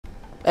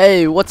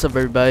Hey, what's up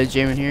everybody,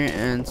 Jamin here,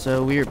 and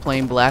so we are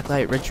playing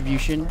Blacklight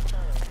Retribution.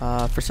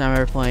 First time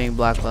ever playing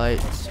Blacklight,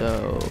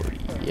 so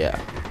yeah.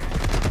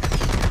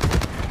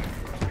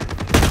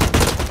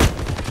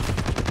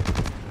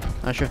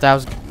 Not sure if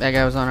that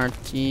guy was on our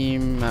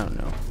team, I don't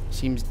know.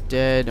 Seems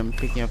dead. I'm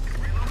picking up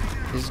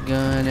his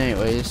gun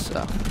anyways.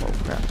 Oh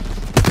crap.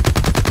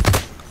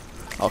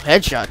 Oh,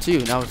 headshot too,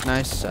 that was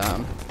nice.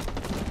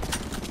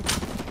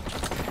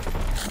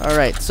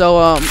 Alright,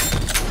 so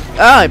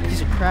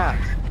piece of crap.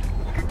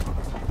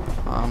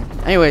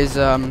 Anyways,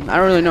 I don't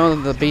really know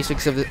the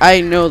basics of this. I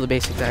know the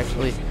basics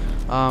actually.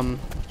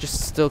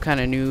 Just still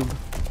kind of noob.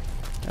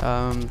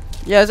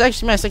 Yeah, it's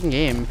actually my second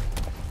game.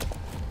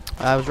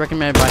 I was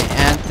recommended by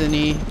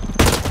Anthony.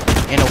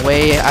 In a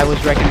way, I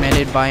was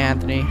recommended by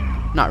Anthony.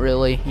 Not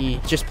really. He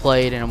just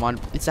played and I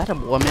wanted. Is that a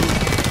woman?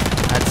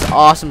 That's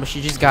awesome, but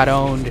she just got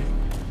owned.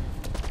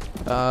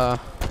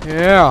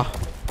 Yeah.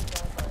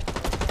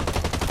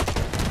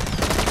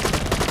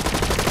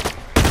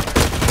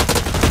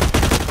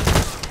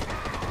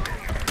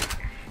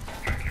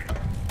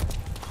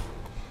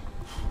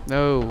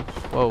 No.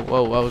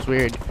 Whoa, that was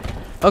weird.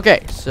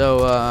 Okay,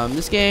 so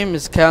this game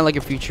is kind of like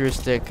a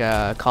futuristic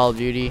Call of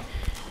Duty.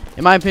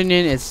 In my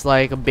opinion, it's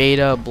like a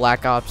beta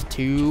Black Ops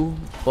 2,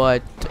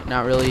 but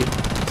not really.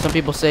 Some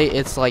people say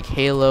it's like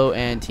Halo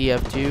and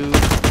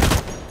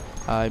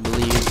TF2. I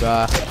believe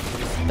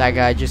that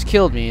guy just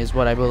killed me, is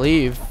what I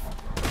believe.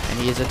 And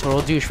he is a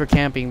total douche for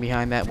camping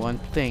behind that one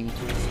thing.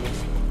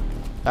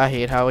 I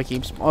hate how he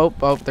keeps... Oh,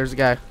 there's a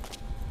guy.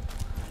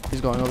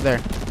 He's going over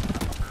there.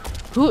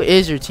 Who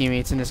is your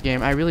teammates in this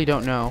game? I really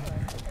don't know.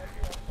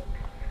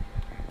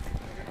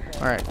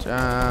 Alright,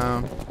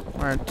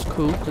 alright,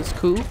 cool. This is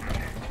cool.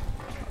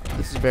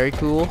 This is very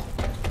cool.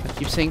 I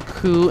keep saying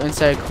cool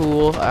instead of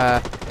cool. I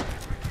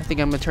think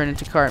I'm gonna turn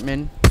into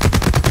Cartman.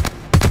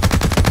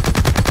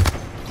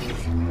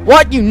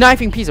 What, you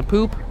knifing piece of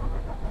poop?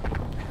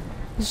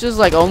 He's just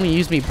like only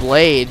used me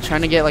blade,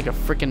 trying to get like a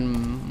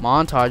freaking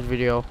montage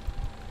video.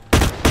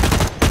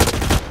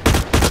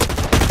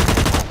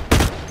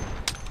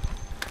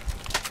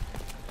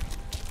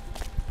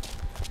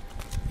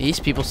 These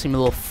people seem a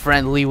little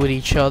friendly with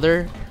each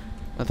other.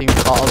 Nothing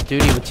Call of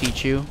Duty would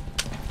teach you.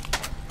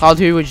 Call of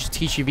Duty would just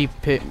teach you to be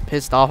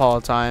pissed off all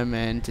the time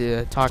and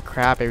to talk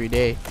crap every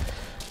day.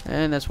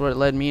 And that's what it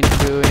led me into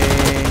doing.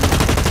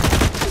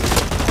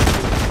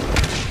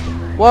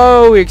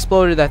 Whoa, we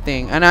exploded that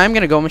thing. And I'm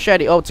gonna go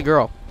machete. Oh, it's a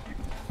girl.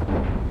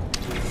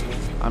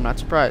 I'm not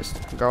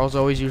surprised. Girls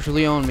always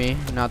usually own me.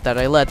 Not that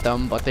I let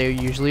them, but they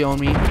usually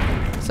own me.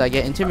 So I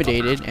get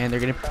intimidated and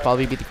they're gonna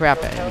probably beat the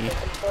crap out of me.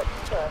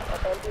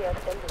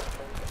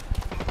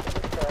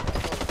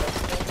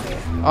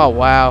 Oh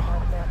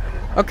wow.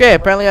 Okay,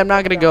 apparently I'm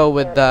not gonna go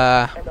with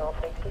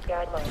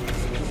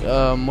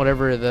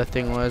whatever the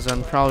thing was.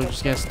 I'm probably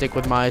just gonna stick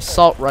with my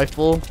assault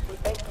rifle.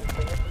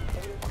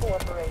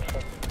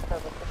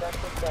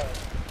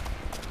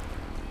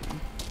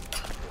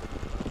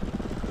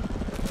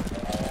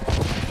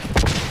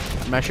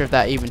 I'm not sure if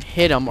that even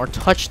hit him or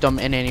touched him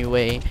in any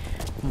way,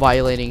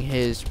 violating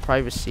his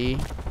privacy.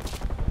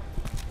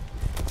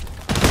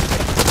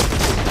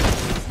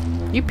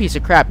 You piece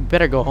of crap, you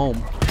better go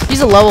home. He's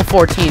a level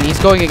 14. He's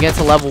going against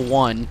a level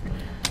 1.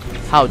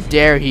 How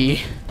dare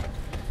he?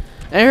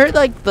 And I heard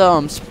like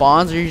the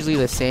spawns are usually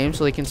the same,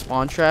 so they can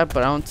spawn trap,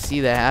 but I don't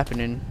see that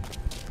happening.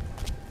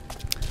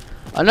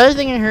 Another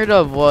thing I heard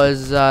of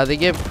was they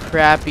give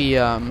crappy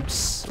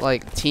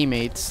like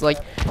teammates. Like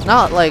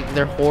not like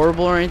they're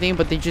horrible or anything,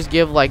 but they just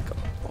give like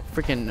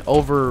freaking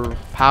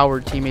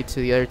overpowered teammates to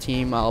the other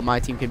team. While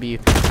my team can be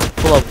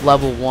full of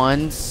level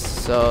 1s.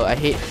 So I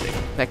hate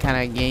that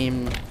kind of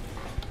game.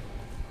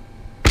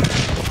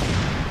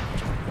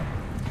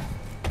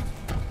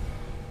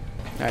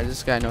 Alright,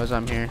 this guy knows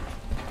I'm here.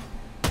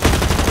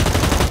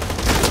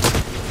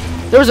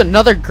 There was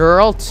another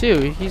girl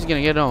too. He's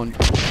gonna get owned.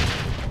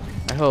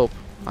 I hope.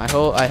 I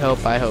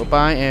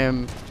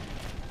am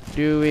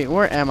doing...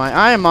 Where am I?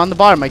 I am on the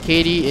bottom. My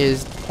KD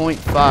is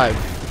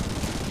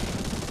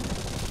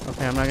 0.5.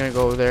 Okay, I'm not gonna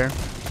go over there.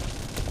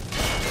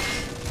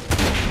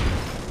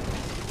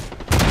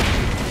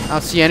 I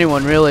don't see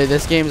anyone really.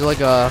 This game's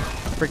like a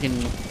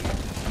freaking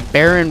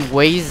barren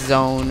waste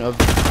zone of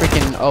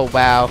freaking... Oh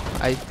wow,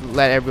 I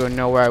let everyone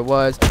know where I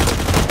was.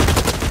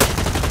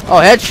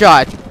 Oh,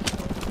 headshot.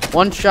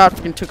 One shot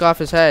freaking took off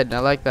his head. I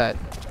like that.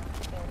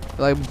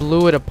 I like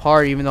blew it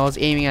apart even though I was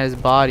aiming at his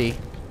body.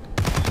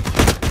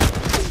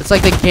 It's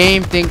like the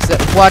game thinks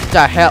that... What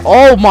the hell?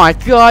 Oh my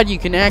god, you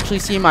can actually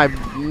see my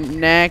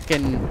neck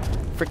and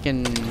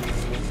freaking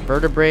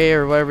vertebrae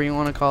or whatever you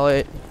want to call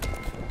it.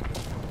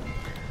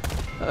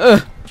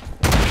 Ugh.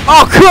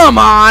 Oh come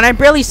on, I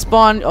barely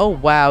spawned. Oh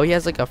wow, he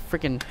has like a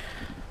freaking...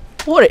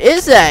 What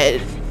is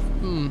that?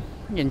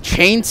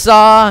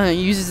 Chainsaw.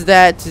 He uses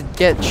that to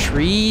get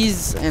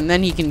trees, and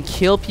then he can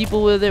kill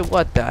people with it.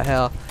 What the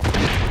hell?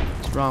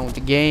 What's wrong with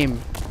the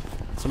game?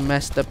 It's a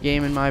messed up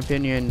game in my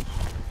opinion.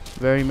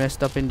 Very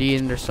messed up indeed.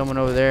 And there's someone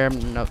over there.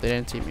 Nope, they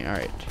didn't see me. All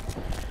right.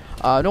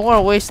 Don't want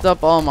to waste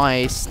up all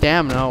my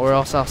stamina, or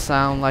else I'll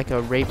sound like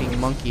a raping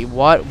monkey.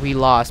 What? We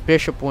lost.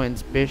 Bishop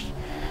wins.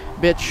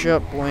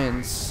 Bishop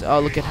wins. Oh,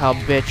 look at how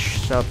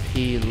bishop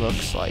he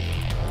looks like.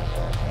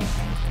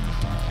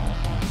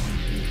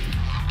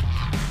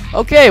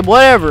 Okay,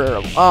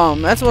 whatever.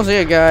 That's mostly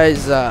it,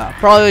 guys.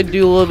 Probably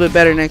do a little bit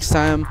better next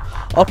time.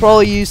 I'll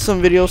probably use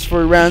some videos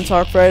for Random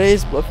Talk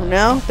Fridays, but for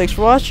now, thanks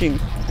for watching.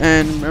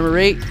 And remember,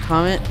 rate,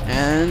 comment,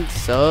 and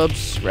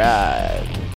subscribe.